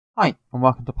Hi, and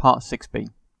welcome to part 6b.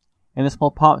 In this small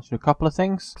part, we'll do a couple of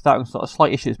things. That sort of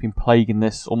slight issue that's been plaguing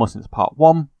this almost since part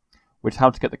 1, which is how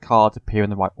to get the cards to appear in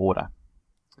the right order.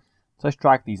 So let's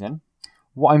drag these in.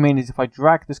 What I mean is if I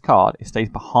drag this card, it stays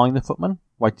behind the footman,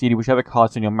 or ideally whichever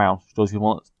card's in your mouse, you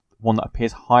want one that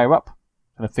appears higher up.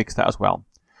 I'm going to fix that as well.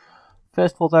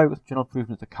 First of all though, general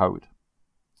improvement to code.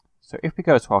 So if we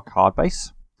go to our card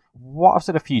base, what I've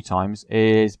said a few times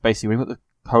is basically when we've got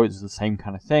the codes as the same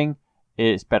kind of thing,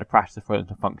 it's better practice to throw it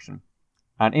into function.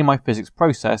 And in my physics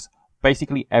process,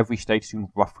 basically every stage is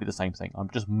doing roughly the same thing. I'm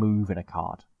just moving a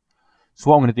card. So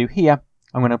what I'm going to do here,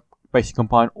 I'm going to basically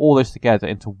combine all those together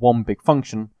into one big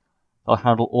function that'll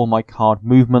handle all my card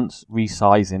movements,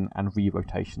 resizing, and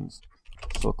re-rotations.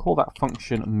 So I'll call that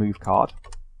function move card.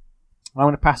 I'm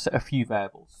going to pass it a few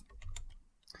variables.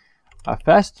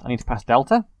 First, I need to pass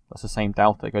delta. That's the same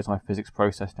delta that goes to my physics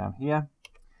process down here.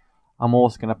 I'm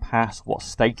also going to pass what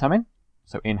state I'm in.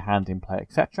 So in hand, in play,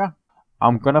 etc.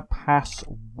 I'm going to pass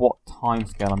what time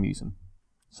scale I'm using.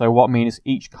 So what I mean is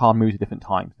each card moves at different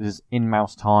times. This is in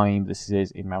mouse time, this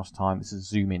is in mouse time, this is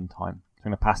zoom in time. So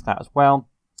I'm going to pass that as well.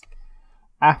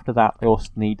 After that, I also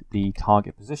need the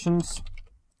target positions,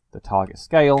 the target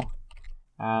scale,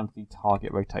 and the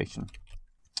target rotation.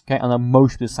 Okay, and they're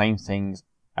mostly the same things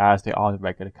as they are the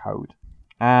regular code.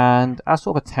 And as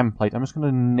sort of a template, I'm just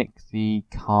going to nick the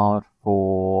card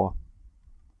for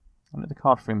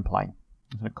in play.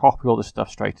 I'm going to copy all this stuff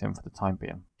straight in for the time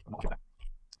being.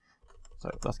 So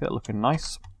let's get it looking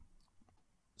nice.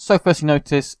 So first you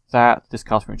notice that this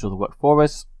card's pretty much all the work for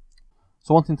us.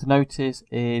 So one thing to notice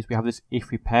is we have this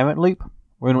if reparent loop.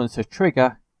 We're going to want it to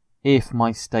trigger if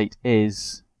my state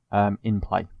is in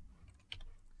play.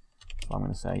 So I'm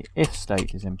going to say if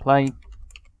state is in play,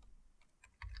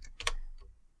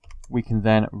 we can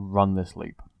then run this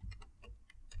loop.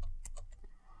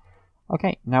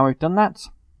 Okay, now we've done that,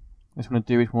 what I'm going to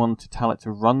do is we want to tell it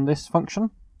to run this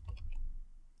function.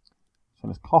 So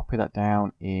let's copy that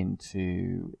down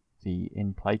into the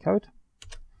in play code.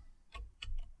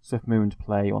 So if moving to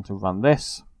play, you want to run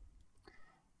this.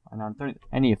 And I don't need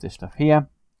any of this stuff here.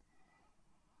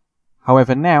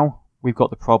 However, now we've got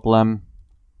the problem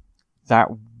that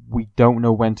we don't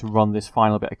know when to run this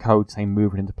final bit of code saying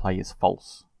moving into play is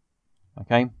false.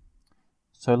 Okay,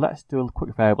 so let's do a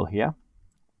quick variable here.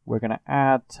 We're going to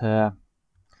add to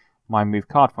my move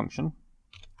card function.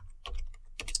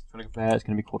 So there it's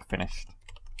going to be called finished.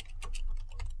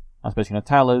 That's basically going to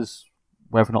tell us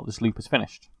whether or not this loop is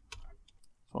finished.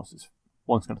 So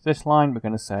once it's going to this line, we're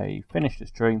going to say finished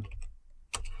is true,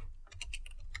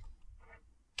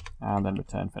 and then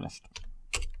return finished.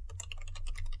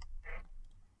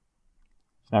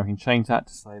 So now we can change that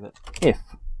to say that if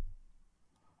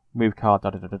move card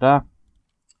da da da da da,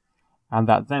 and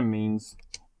that then means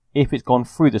if it's gone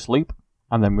through this loop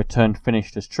and then returned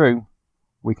finished as true,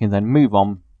 we can then move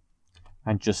on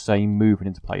and just say moving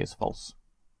into play is false.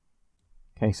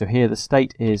 Okay, so here the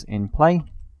state is in play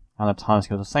and the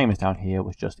timescale is the same as down here,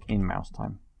 was just in mouse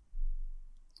time.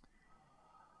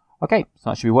 Okay,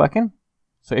 so that should be working.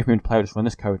 So if we want to play, we'll just run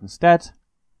this code instead,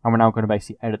 and we're now going to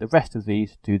basically edit the rest of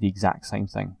these to do the exact same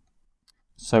thing.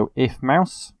 So if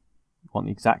mouse, we want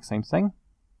the exact same thing.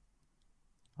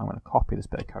 I'm going to copy this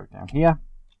bit of code down here.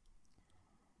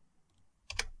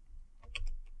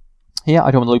 Here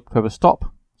I don't want the loop to ever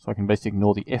stop, so I can basically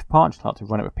ignore the if part and start to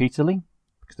run it repeatedly,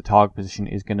 because the target position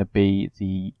is going to be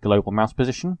the global mouse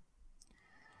position.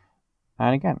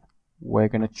 And again, we're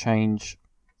going to change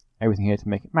everything here to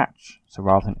make it match. So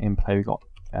rather than in play, we've got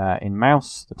in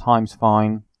mouse, the time's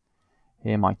fine.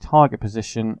 Here my target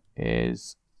position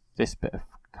is this bit of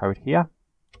code here.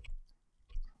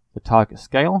 The target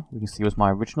scale, we can see was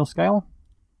my original scale.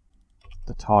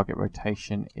 The target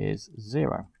rotation is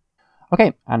 0.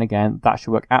 Okay, and again, that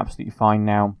should work absolutely fine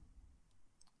now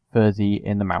for the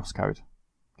in the mouse code.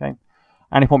 Okay,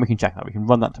 and if we can check that, we can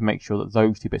run that to make sure that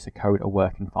those two bits of code are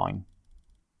working fine.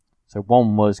 So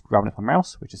one was grabbing it from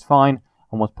mouse, which is fine,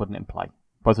 and one's putting it in play.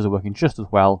 Both of those are working just as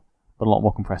well, but a lot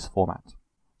more compressed format.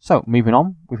 So moving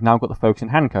on, we've now got the focus in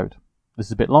hand code. This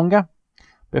is a bit longer,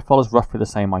 but it follows roughly the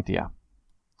same idea.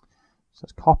 So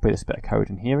let's copy this bit of code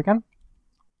in here again.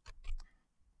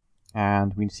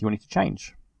 And we see what we need to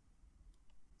change.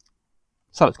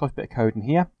 So let's copy a bit of code in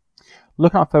here.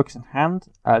 Looking at our focus in hand,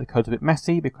 the code's a bit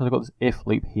messy because I've got this if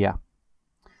loop here.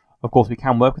 Of course, we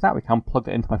can work with that. We can plug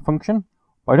that into my function,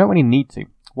 but I don't really need to.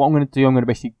 What I'm going to do, I'm going to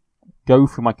basically go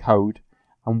through my code,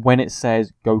 and when it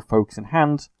says go focus in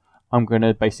hand, I'm going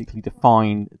to basically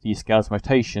define the scales and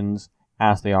rotations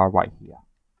as they are right here.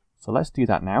 So let's do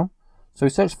that now. So we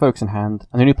search focus in hand,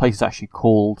 and the only place it's actually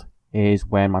called is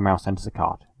when my mouse enters a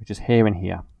card, which is here and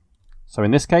here. So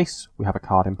in this case, we have a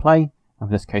card in play, and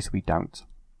in this case, we don't.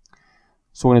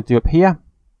 So what we're going to do up here,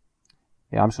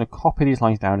 I'm just going to copy these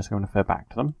lines down, just going to refer back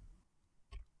to them.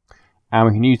 And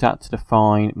we can use that to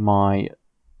define my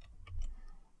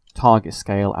target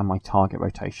scale and my target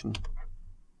rotation.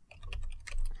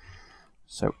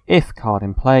 So if card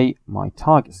in play, my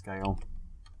target scale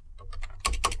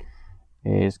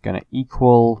is going to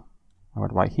equal, I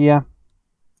would write here,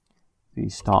 the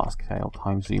start scale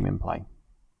times zoom in play.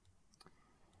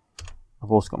 I've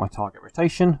also got my target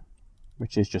rotation,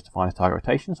 which is just defined as target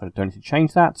rotation, so I don't need to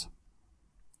change that.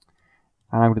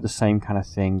 And I'm going to do the same kind of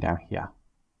thing down here.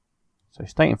 So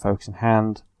state and focus in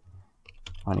hand,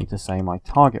 I need to say my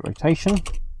target rotation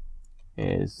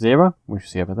is 0, which you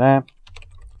see over there,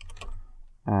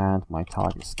 and my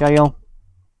target scale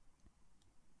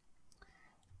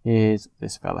is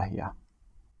this fella here.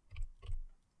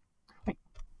 Okay.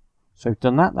 So we've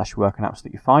done that, that should work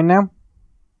absolutely fine now.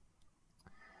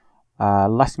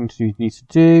 Last thing we need to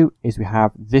do is we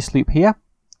have this loop here.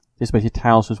 This basically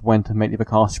tells us when to make the other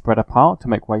cards spread apart to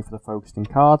make way for the focused in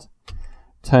card.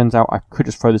 Turns out I could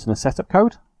just throw this in a setup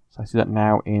code. So I see that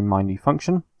now in my new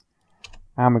function.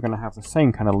 And we're going to have the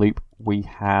same kind of loop we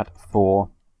had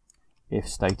for if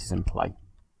state is in play.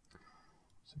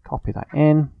 So copy that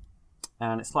in.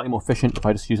 And it's slightly more efficient if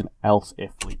I just use an else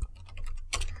if loop.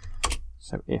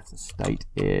 So if the state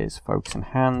is focus in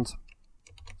hand,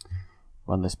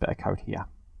 run this bit of code here.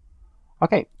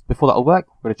 Okay, before that'll work,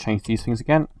 we're going to change these things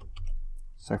again.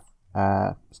 So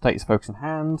state is focus in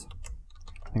hand.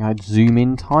 I think I'd zoom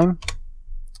in time.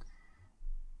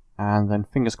 And then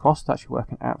fingers crossed, that's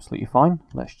working absolutely fine.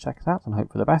 Let's check that and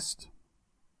hope for the best.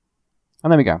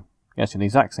 And there we go. Yes, the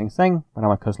exact same thing, but now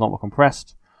my code's a lot more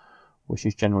compressed, which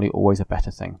is generally always a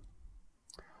better thing.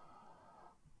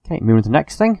 Okay, moving to the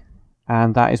next thing,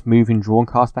 and that is moving drawn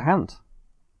cards to hand.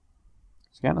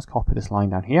 So again, let's copy this line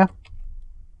down here.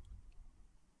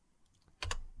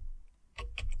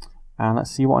 And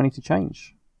let's see what I need to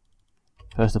change.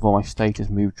 First of all, my state is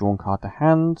move drawn card to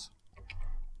hand.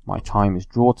 My time is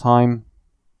draw time.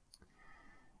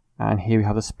 And here we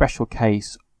have the special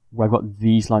case where I've got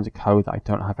these lines of code that I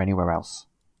don't have anywhere else.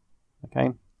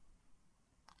 Okay.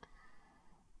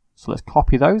 So let's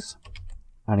copy those.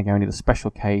 And again, I need the special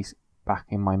case back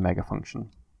in my mega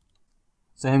function.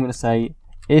 So here I'm going to say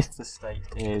if the state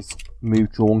is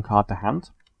move drawn card to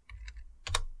hand,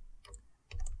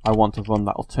 I want to run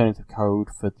that alternative code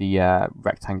for the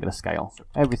rectangular scale. So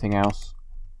everything else,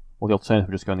 or the alternative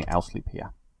will just go in the else loop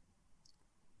here.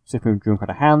 So if we move drawn card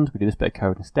to hand, we do this bit of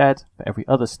code instead. For every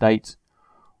other state,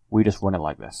 we just run it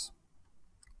like this.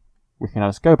 We can now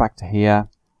just go back to here.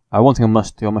 One thing I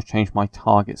must do, I must change my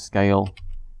target scale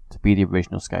to be the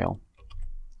original scale.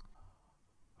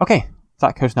 Okay,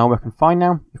 that code's now working fine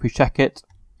now. If we check it,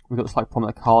 we've got the slight problem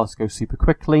that the cards go super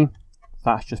quickly.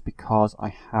 That's just because I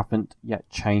haven't yet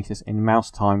changed this in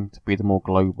mouse time to be the more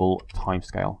global time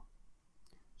scale.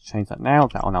 Change that now,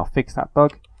 that will now fix that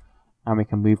bug, and we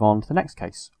can move on to the next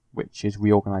case, which is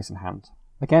Reorganizing Hand.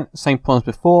 Again, same problem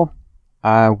as before.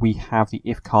 We have the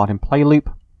if card in play loop.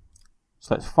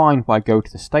 So let's find where I go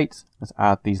to the state. Let's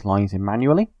add these lines in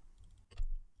manually.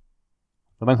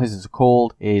 The main place it's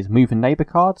called is moving neighbor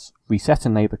cards,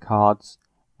 resetting neighbor cards,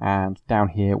 and down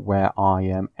here where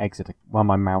where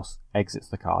my mouse exits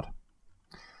the card.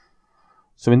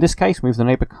 So in this case, move the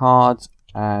neighbor cards.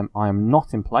 I am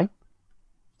not in play.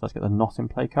 Let's get the not in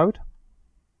play code,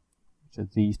 which are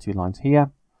these two lines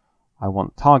here. I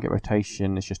want target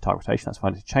rotation. It's just target rotation. That's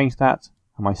fine to change that.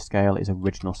 And my scale is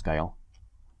original scale.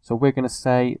 So we're going to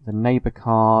say the neighbor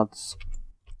cards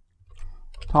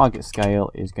target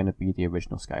scale is going to be the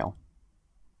original scale.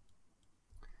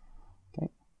 Okay,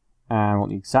 and I want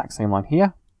the exact same line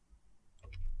here.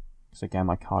 So again,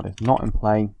 my card is not in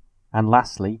play. And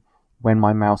lastly, when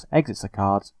my mouse exits the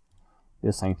card, do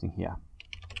the same thing here.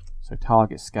 So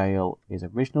target scale is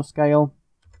original scale.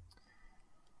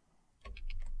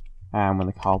 And when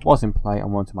the card was in play, I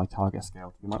wanted my target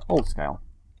scale to be my old scale.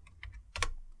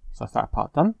 So that's that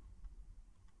part done.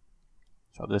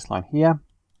 So this line here.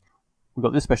 We've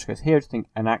got this special case here, just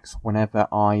enacts whenever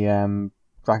I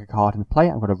drag a card into play,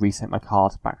 I'm going to reset my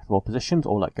card back to the raw positions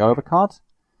or let go of a card.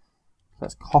 So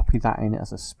let's copy that in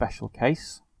as a special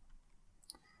case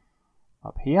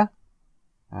up here.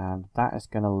 And that is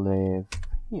going to live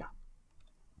here.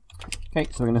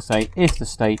 Okay, so we're going to say if the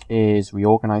state is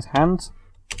reorganize hand,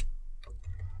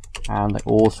 and they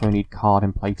also need card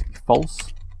in play to be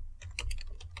false,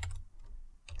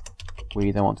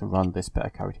 we then want to run this bit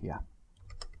of code here.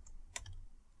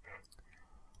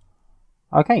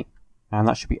 Okay, and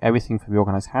that should be everything for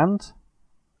reorganize hand.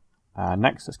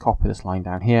 Next, let's copy this line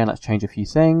down here. Let's change a few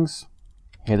things.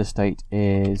 Here the state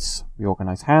is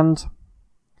Reorganize Hand.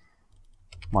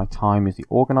 My time is the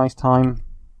organized time.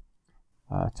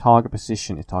 Target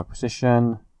position is target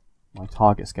position. My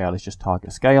target scale is just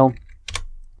target scale.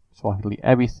 So I can delete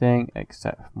everything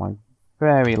except my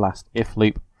very last if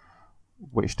loop,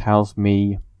 which tells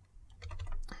me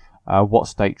what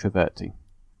state to revert to.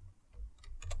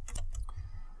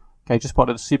 Okay, just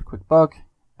spotted a super quick bug.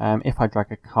 If I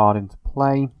drag a card into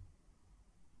play,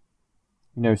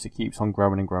 you notice it keeps on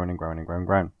growing and growing and growing and growing and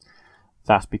growing.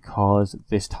 That's because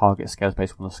this target scale is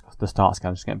based on the start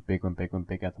scale, just getting bigger and bigger and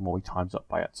bigger the more we times up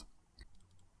by it.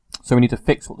 So we need to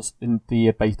fix what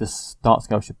the start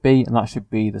scale should be, and that should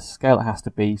be the scale it has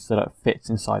to be so that it fits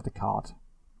inside the card.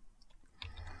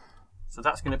 So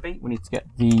that's going to be, we need to get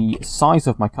the size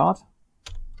of my card.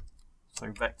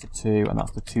 So vector 2, and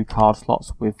that's the 2 card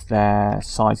slots with their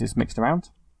sizes mixed around.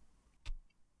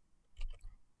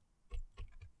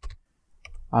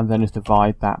 And then just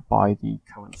divide that by the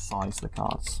current size of the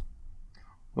cards.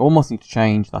 We almost need to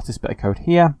change, that's this bit of code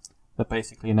here, that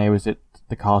basically enables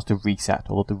the cards to reset,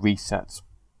 or the reset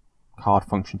card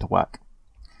function to work.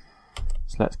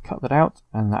 So let's cut that out,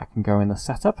 and that can go in the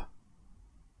setup.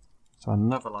 So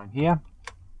another line here.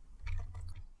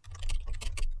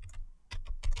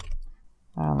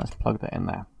 And let's plug that in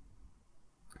there.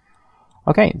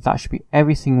 Okay, that should be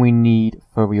everything we need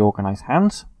for Reorganize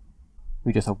Hand.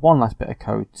 We just have one last bit of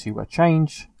code to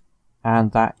change,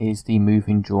 and that is the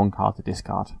moving drawn card to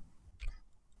discard.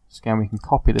 So again, we can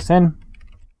copy this in.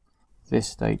 This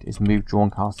state is move drawn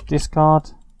cards to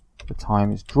discard. The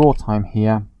time is draw time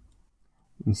here.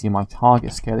 You can see my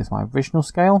target scale is my original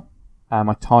scale.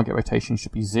 My target rotation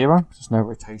should be 0, so there's no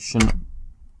rotation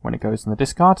when it goes in the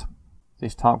discard.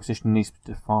 This target position needs to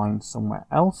be defined somewhere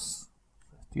else.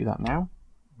 Let's do that now.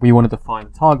 We want to define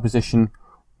the target position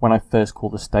when I first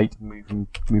call the state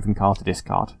moving card to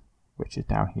discard, which is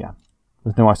down here.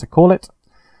 There's no way to call it,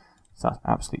 so that's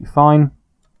absolutely fine.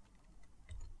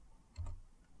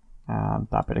 And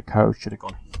that bit of code should have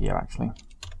gone here actually.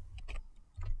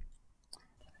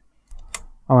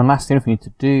 Oh, and last thing we need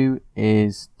to do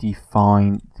is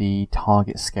define the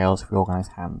target scales for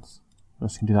Reorganized Hands. I'm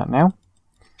just going to do that now.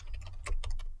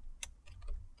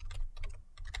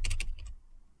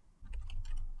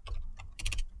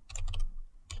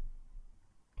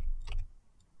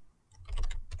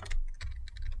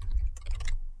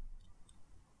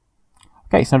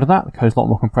 Okay, so under that, the code's a lot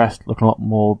more compressed, looking a lot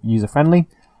more user-friendly.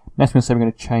 Next thing we're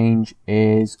going to change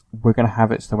is we're going to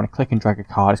have it so when I click and drag a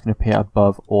card, it's going to appear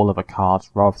above all other cards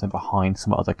rather than behind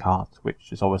some other cards,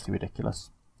 which is obviously ridiculous.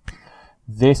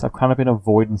 This I've kind of been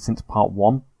avoiding since part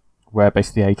 1, where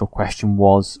basically the age-old question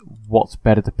was, what's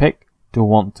better to pick? Do I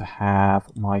want to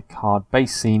have my card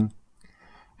base scene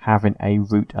having a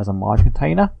root as a margin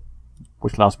container,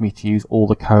 which allows me to use all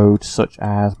the code such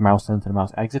as mouse entered and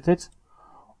mouse exited,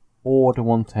 or do I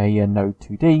want a node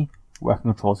 2D where I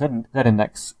can control Z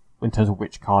index in terms of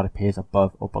which card appears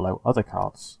above or below other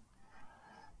cards.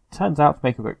 Turns out to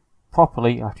make it work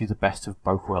properly, I have to use the best of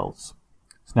both worlds.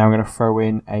 So now I'm going to throw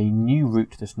in a new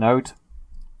root to this node,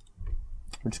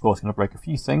 which of course is going to break a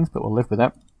few things, but we'll live with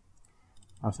it.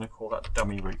 I'm just going to call that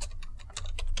dummy root.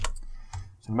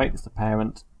 So make this the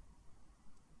parent,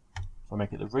 so I'll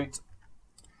make it the root.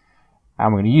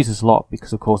 And we're going to use this a lot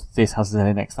because of course this has an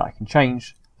index that I can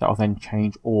change. That will then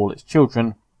change all its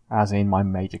children, as in my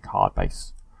major card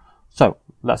base. So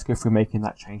let's go through making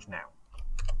that change now.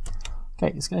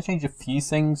 Okay, it's going to change a few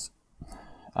things.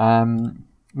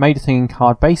 Major thing in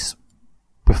card base.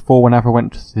 Before, whenever I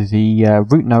went to the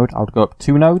root node, I would go up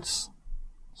 2 nodes,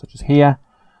 such as here.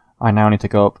 I now need to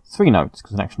go up 3 nodes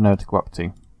because an extra node to go up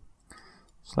to.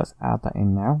 So let's add that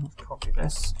in now. Let's copy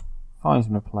this, find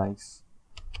some place,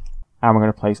 and we're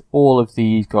going to place all of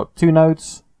these go up 2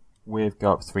 nodes with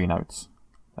go up 3 nodes.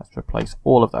 Let's replace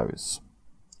all of those.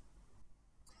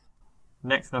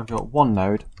 Next, when I've got 1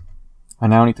 node, I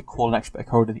now need to call an extra bit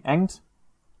of code at the end.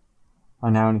 I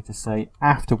now need to say,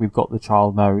 after we've got the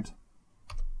child node,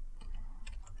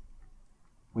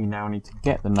 we now need to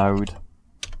get the node,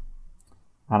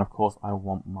 and of course I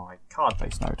want my card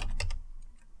base node.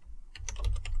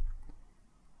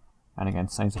 And again,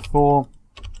 same as before,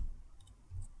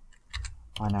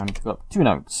 I now need to go up 2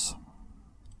 nodes.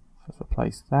 Let's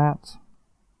replace that.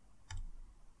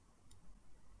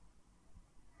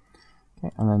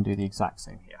 Okay, and then do the exact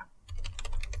same here.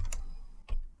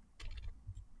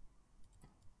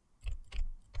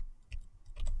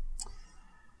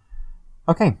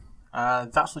 Okay,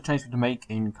 that's the change we need to make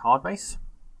in card base.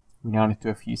 We now need to do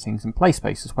a few things in play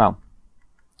space as well.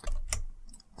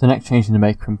 The next change we need to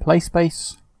make in play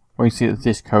space, where you see that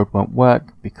this code won't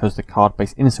work because the card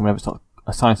base instant, whenever it's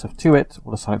assign stuff to it,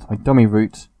 we'll assign it to my dummy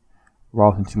route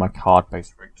rather than to my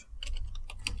card-based route.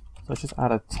 So let's just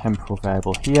add a temporal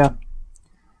variable here.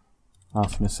 I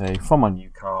was going to say from my new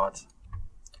card,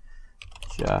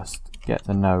 just get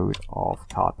the node of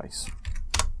card base.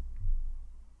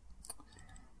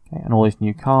 Okay, and all these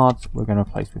new cards we're going to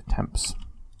replace with temps.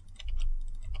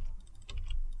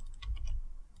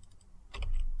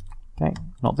 Okay,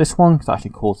 not this one because it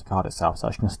actually calls the card itself, so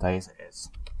it's going to stay as it is.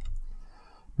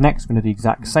 Next, we're going to do the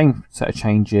exact same set of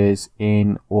changes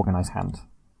in Organize Hand.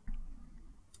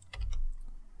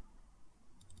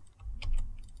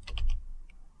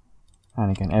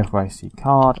 And again, everywhere I see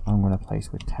card, I'm going to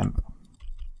place with temp.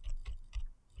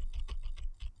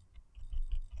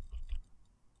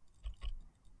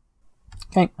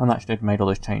 Okay, and that should have made all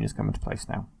those changes come into place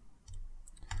now.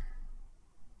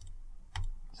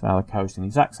 So now the code's doing the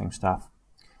exact same stuff.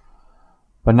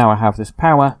 But now I have this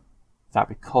power that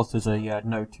because there's a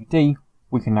node 2D,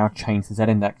 we can now change the Z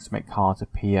index to make cards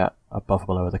appear above or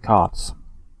below the cards.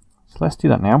 So let's do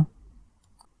that now.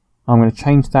 I'm going to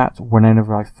change that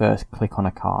whenever I first click on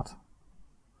a card.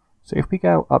 So if we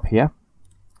go up here,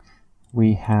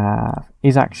 we have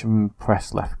is action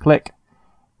press left click,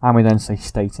 and we then say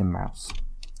state in mouse.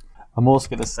 I'm also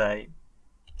going to say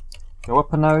go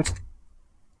up a node,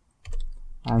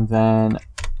 and then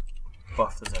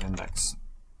buff the Z index.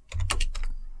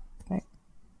 Okay.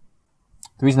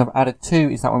 The reason I've added 2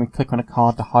 is that when we click on a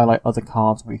card to highlight other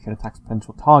cards we can attack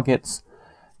potential targets,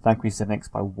 that increases Z index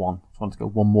by 1. So I want to go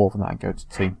 1 more than that and go to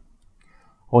 2.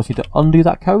 Also, to undo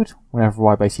that code, whenever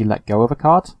I basically let go of a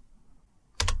card,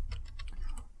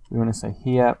 we want to say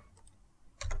here,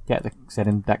 get the Z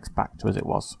index back to as it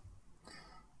was.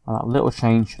 And that little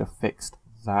change should have fixed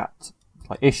that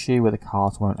slight issue where the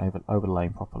cards weren't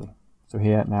overlaying properly. So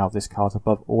here, now this card's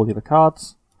above all the other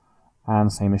cards,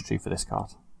 and same is true for this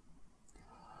card.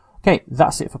 Okay,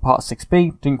 that's it for part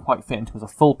 6b. Didn't quite fit into as a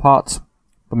full part,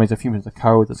 but there's a few minutes of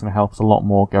code that's going to help us a lot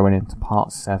more going into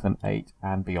part 7, 8,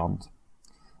 and beyond.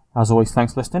 As always,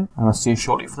 thanks for listening, and I'll see you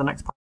shortly for the next part.